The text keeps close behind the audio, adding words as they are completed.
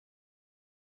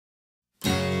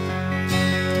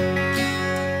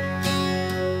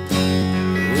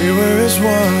was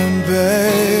one,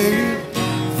 babe,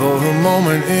 for a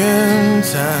moment in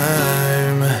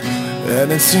time,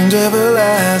 and it seemed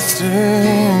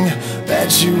everlasting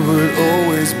that you would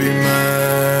always be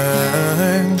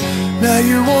mine. Now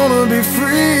you wanna be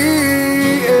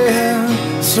free, yeah,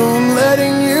 so I'm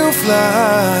letting you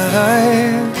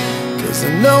fly. 'Cause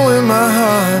I know in my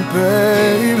heart,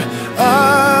 babe,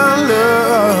 our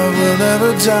love will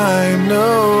never die, no.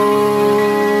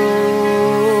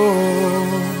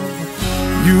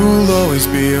 You'll always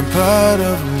be a part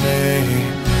of me,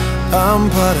 I'm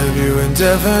part of you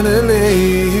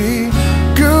indefinitely.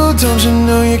 Girl, don't you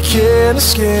know you can't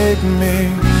escape me?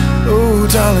 Oh,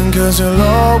 darling, 'cause you'll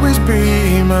always be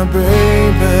my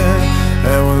baby,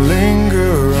 and we'll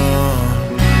linger on.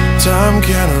 Time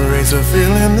can't erase a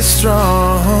feeling this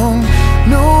strong.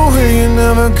 No way, you're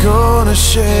never gonna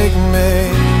shake me.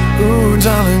 Ooh,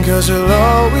 darling, 'cause you'll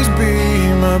always be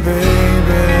my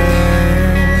baby.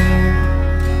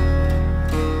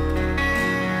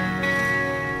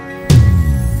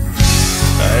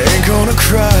 Gonna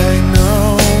cry, no,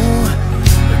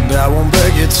 and I won't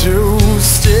beg you to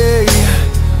stay.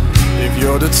 If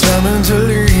you're determined to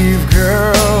leave,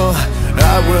 girl,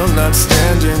 I will not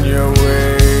stand in your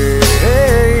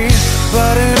way.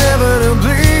 But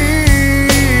inevitably,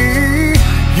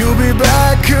 you'll be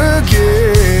back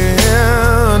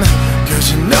again. 'Cause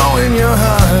you know in your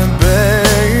heart,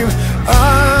 babe,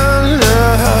 our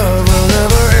love will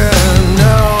never end.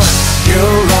 No,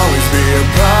 you'll always be a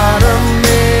part of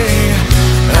me,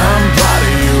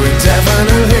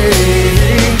 definitely.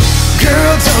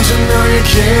 Girl, don't you know you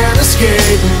can't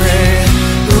escape me?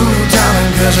 Ooh,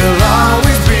 darling, 'cause you'll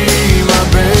always be my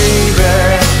baby,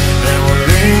 and we'll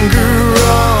linger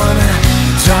on.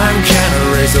 Time can't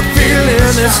erase a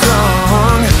feeling that's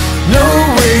strong. No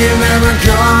way, you're never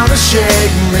gonna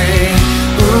shake me.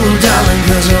 Ooh, darling,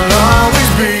 'cause you'll always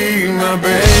be my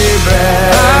baby.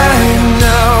 I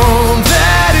know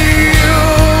that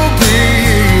you'll be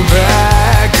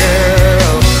back,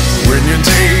 girl, when your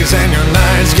days and your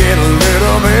nights get a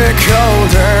little bit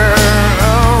colder.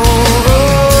 Oh,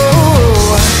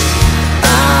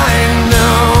 I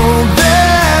know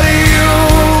that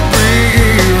you'll be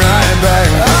right back.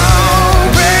 Oh,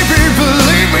 baby,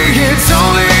 believe me, it's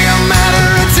only a matter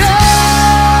of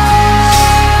time.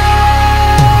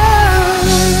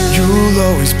 You'll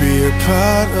always be a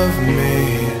part of me,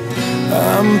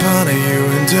 I'm part of you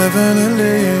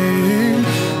indefinitely.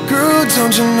 Girl,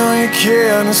 don't you know you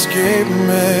can't escape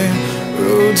me?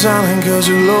 Oh, darling, 'cause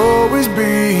you'll always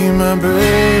be my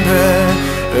baby,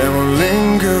 and we'll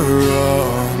linger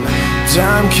on.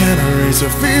 Time can't erase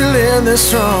a feeling this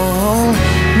strong.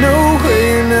 No way,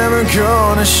 you're never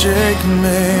gonna shake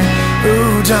me.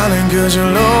 Oh, darling, 'cause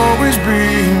you'll always be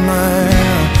my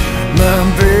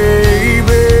baby.